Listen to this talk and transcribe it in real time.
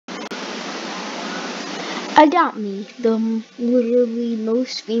Adopt Me, the literally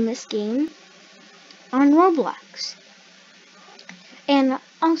most famous game on Roblox. And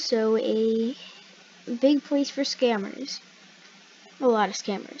also a big place for scammers. A lot of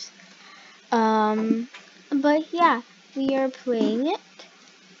scammers. But yeah, we are playing it.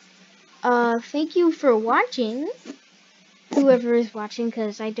 Thank you for watching, whoever is watching,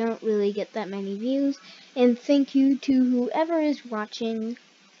 because I don't really get that many views. And thank you to whoever is watching.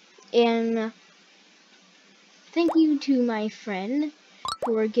 And thank you to my friend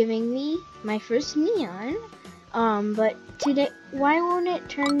for giving me my first neon. But today, why won't it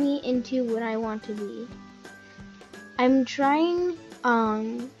turn me into what I want to be? I'm trying,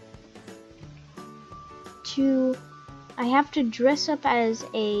 I have to dress up as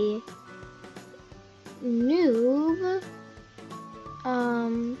a noob.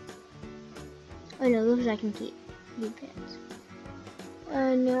 Oh no, those I can keep. Noob pants.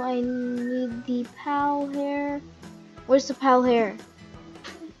 No, I need the pal hair. Where's the pal hair?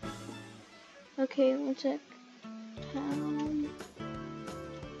 Okay, one sec.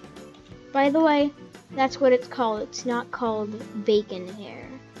 By the way, that's what it's called. It's not called bacon hair.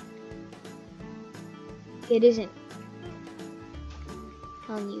 It isn't.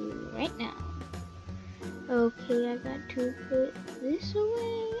 Telling you right now. Okay, I got to put this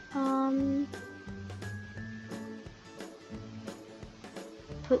away.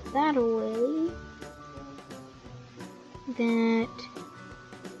 Put that away.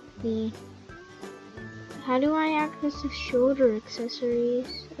 How do I access the shoulder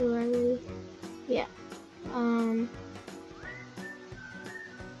accessories? Yeah.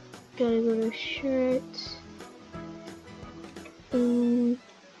 Gotta go to shirts. Tool.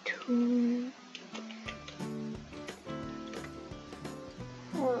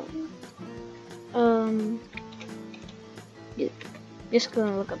 Dude, just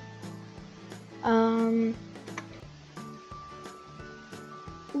gonna look up.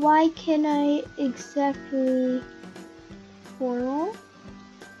 Why can I exactly formal?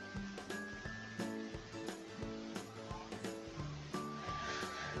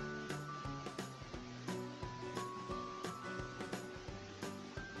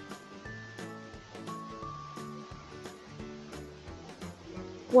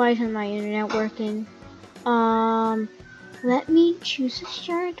 Why isn't my internet working? Let me choose a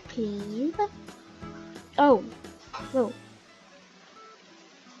shirt, please. Oh, whoa.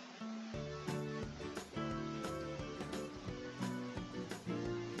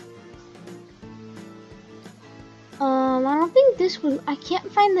 I don't think this one. I can't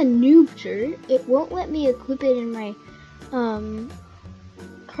find the noob shirt. It won't let me equip it in my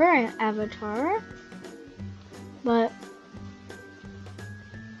current avatar. But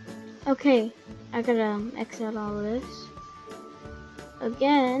okay, I gotta X out all of this.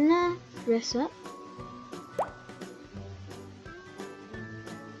 Again, dress up.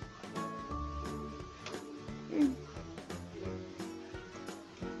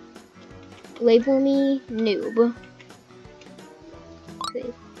 Label me noob.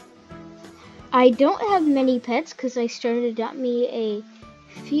 Okay. I don't have many pets because I started Adopt Me a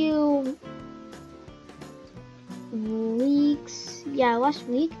few weeks. Yeah, last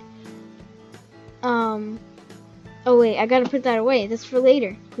week. Oh wait, I gotta put that away. That's for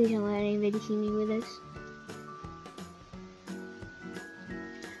later. Please don't let anybody see me with this.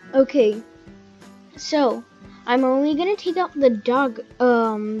 Okay, so I'm only gonna take out the doggo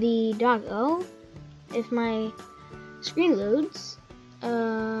if my screen loads.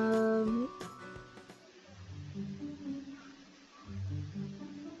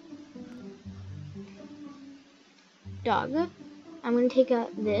 Dog. I'm gonna take out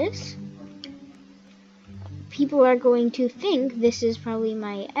this. People are going to think this is probably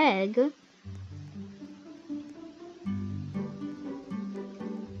my egg.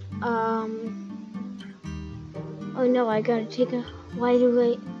 Oh no, I gotta take a. Why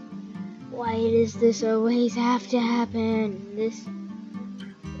does this always have to happen?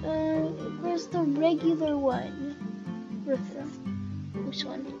 Where's the regular one? Which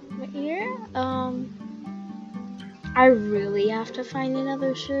one? Right here? I really have to find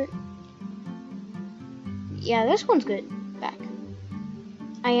another shirt. Yeah, this one's good. Back.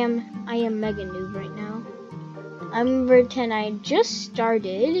 I am mega noob right now. I'm number 10. I just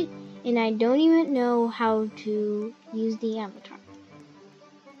started and I don't even know how to use the avatar.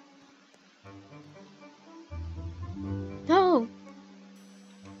 No.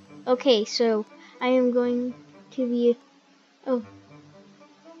 Okay, so I am going to be. Oh.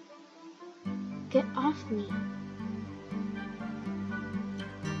 Get off me.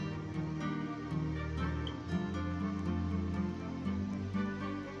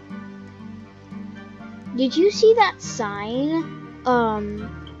 Did you see that sign?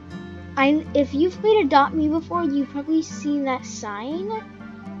 If you've played Adopt Me before, you've probably seen that sign.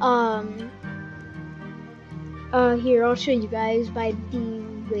 Here, I'll show you guys by the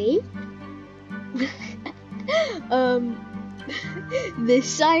way. This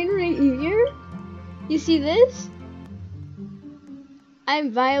sign right here. You see this?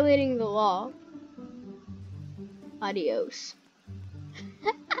 I'm violating the law. Adios.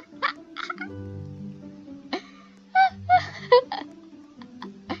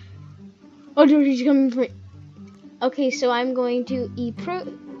 Oh, Noody's coming for me. Okay, so I'm going to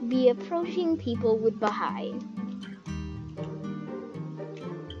be approaching people with Baha'i.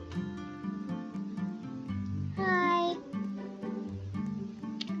 Hi.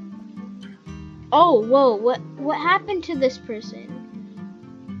 Oh, whoa! What happened to this person?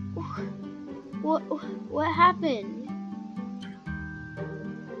 What happened?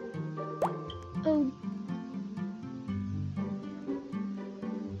 Oh.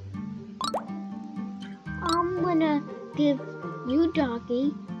 I'm gonna give you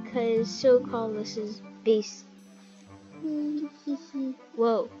doggy, cause so-called this is base.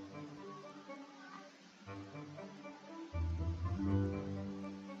 Whoa.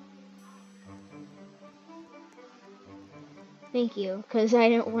 Thank you, cause I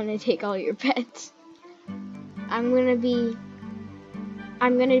don't want to take all your pets. I'm gonna be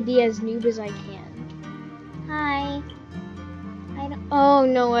as noob as I can. Hi. Oh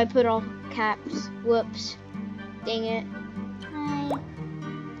no, I put all caps. Whoops. Dang it. Hi.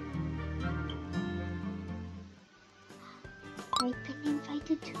 I've been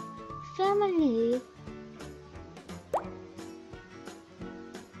invited to family.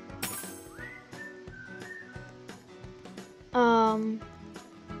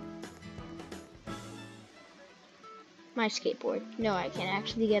 My skateboard. No, I can't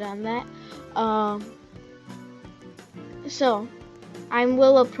actually get on that. So I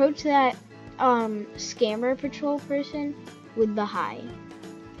will approach that scammer patrol person with the hi.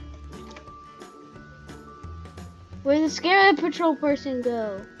 Where'd the scammer patrol person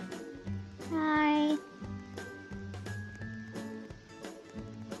go? Hi.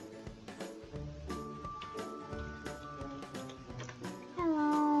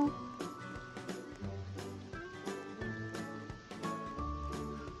 Hello.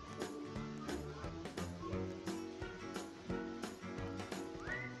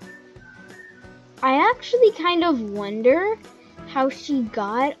 I actually kind of wonder how she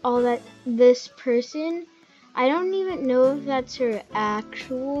got all that, this person. I don't even know if that's her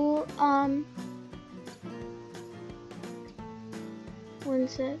actual, one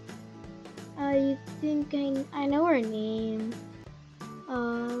sec. I think I know her name.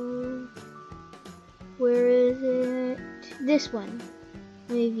 Where is it? This one.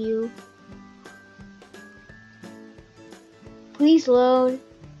 Let me view. Please load.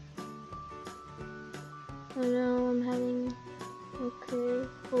 Oh no, I'm having, okay,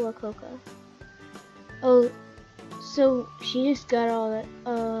 Cola Coca. Oh, so she just got all that,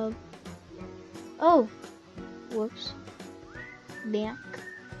 oh, whoops, back.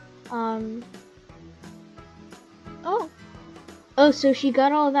 Oh, so she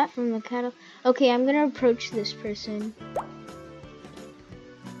got all that from the cattle. Okay, I'm gonna approach this person.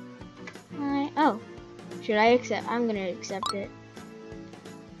 Hi, oh, should I accept? I'm gonna accept it.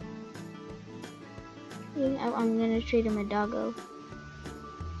 I'm gonna trade him a doggo.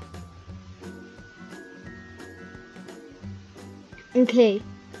 Okay,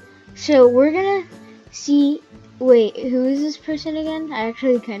 so we're gonna see. Wait, who is this person again? I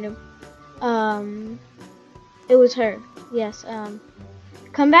actually kind of, it was her. Yes.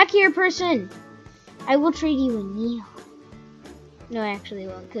 Come back here, person. I will trade you a meal. No, I actually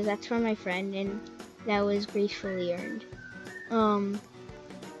won't, because that's from my friend, and that was gracefully earned.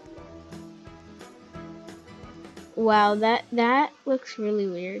 Wow, that looks really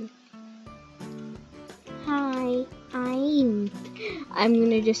weird. Hi, I'm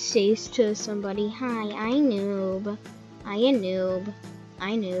gonna just say to somebody, hi, I noob. I a noob.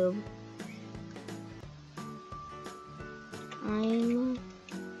 I noob. I'm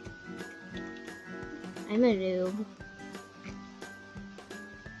a noob.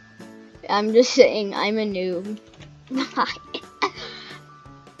 I'm just saying, I'm a noob.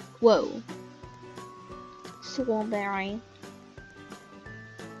 Whoa. Strawberry.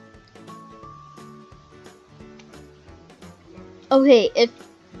 Okay, I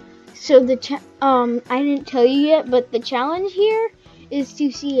didn't tell you yet, but the challenge here is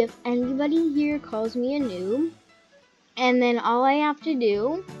to see if anybody here calls me a noob, and then all I have to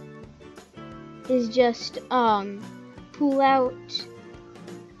do is just pull out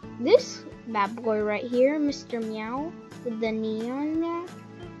this bad boy right here, Mr. Meow, with the neon there.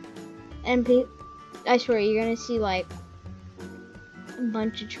 And I swear you're gonna see like a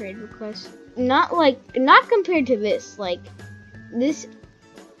bunch of trade requests. Not compared to this. Like this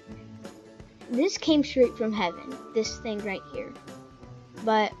came straight from heaven. This thing right here.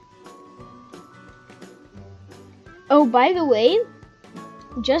 But oh, by the way,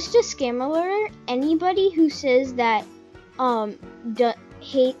 just a scam alert. Anybody who says that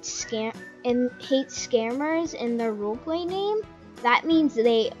hates scammers in their roleplay name, that means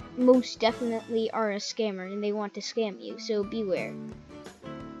they most definitely are a scammer and they want to scam you, so beware.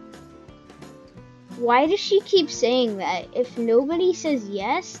 Why does she keep saying that? If nobody says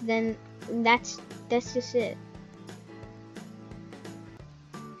yes, then that's just it.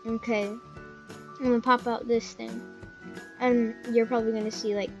 Okay, I'm gonna pop out this thing. And you're probably gonna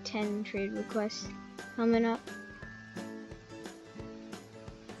see like 10 trade requests coming up.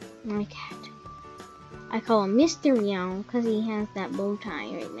 My cat. I call him Mr. Meow because he has that bow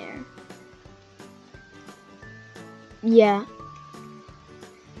tie right there. Yeah.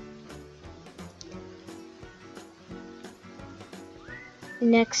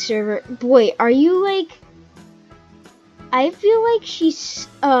 Next server. Boy, are you like... I feel like she's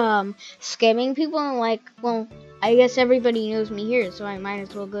scamming people and like, well, I guess everybody knows me here, so I might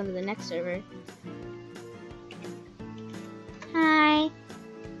as well go to the next server. Hi.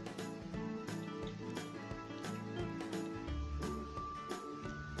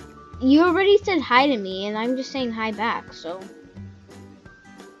 You already said hi to me, and I'm just saying hi back, so.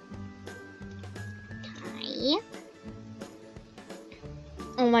 Hi.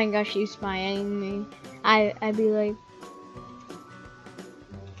 Oh my gosh, she's spying me. I'd be like.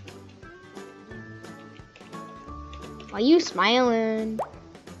 Why you smiling?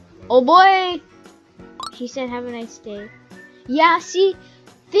 Oh boy! She said have a nice day. Yeah, see,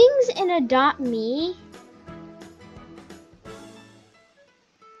 things in Adopt Me.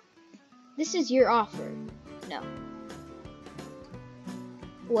 This is your offer. No.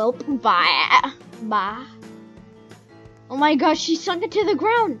 Well, bye. Bye. Oh my gosh, she sunk into the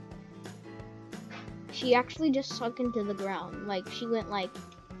ground. She actually just sunk into the ground. Like, she went like,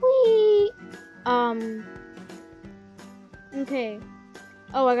 whee. Okay.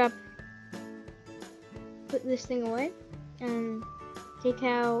 Oh, I got put this thing away and take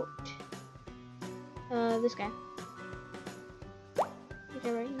out this guy. Take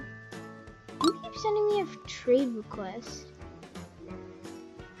that right here. Who keeps sending me a trade request?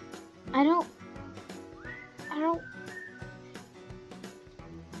 I don't.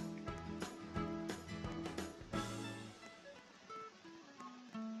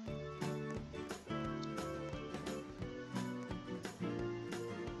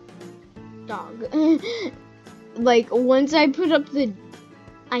 Dog. Like once I put up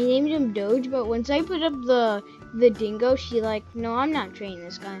I named him Doge, but once I put up the dingo, she like, no, I'm not training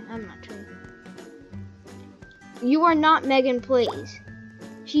this guy. I'm not training. You are not Megan Plays.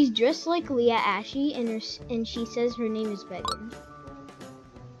 She's dressed like Leah Ashy, and she says her name is Megan.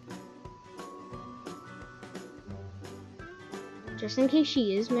 Just in case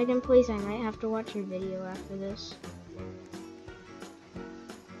she is Megan Plays, I might have to watch her video after this.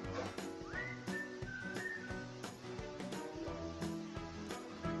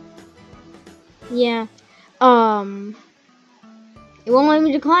 Yeah. It won't let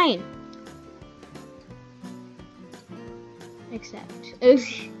me decline. Accept.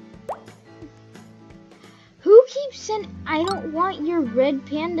 Who keeps sending? I don't want your red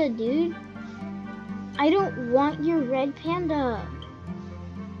panda, dude. I don't want your red panda.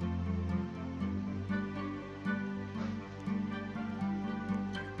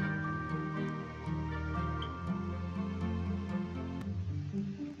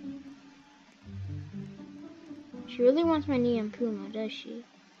 She really wants my neon puma, does she?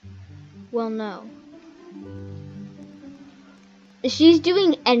 Well, no. She's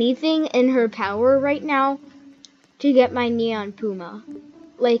doing anything in her power right now to get my neon puma.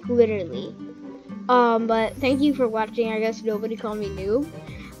 Like, literally. But thank you for watching. I guess nobody called me noob.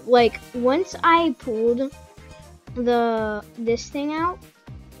 Like, once I pulled this thing out,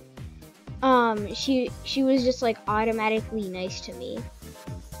 she was just like automatically nice to me.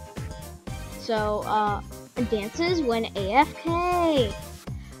 So, dances when AFK.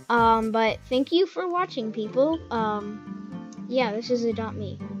 But thank you for watching, people. Yeah, this is Adopt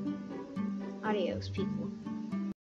Me. Adios, people.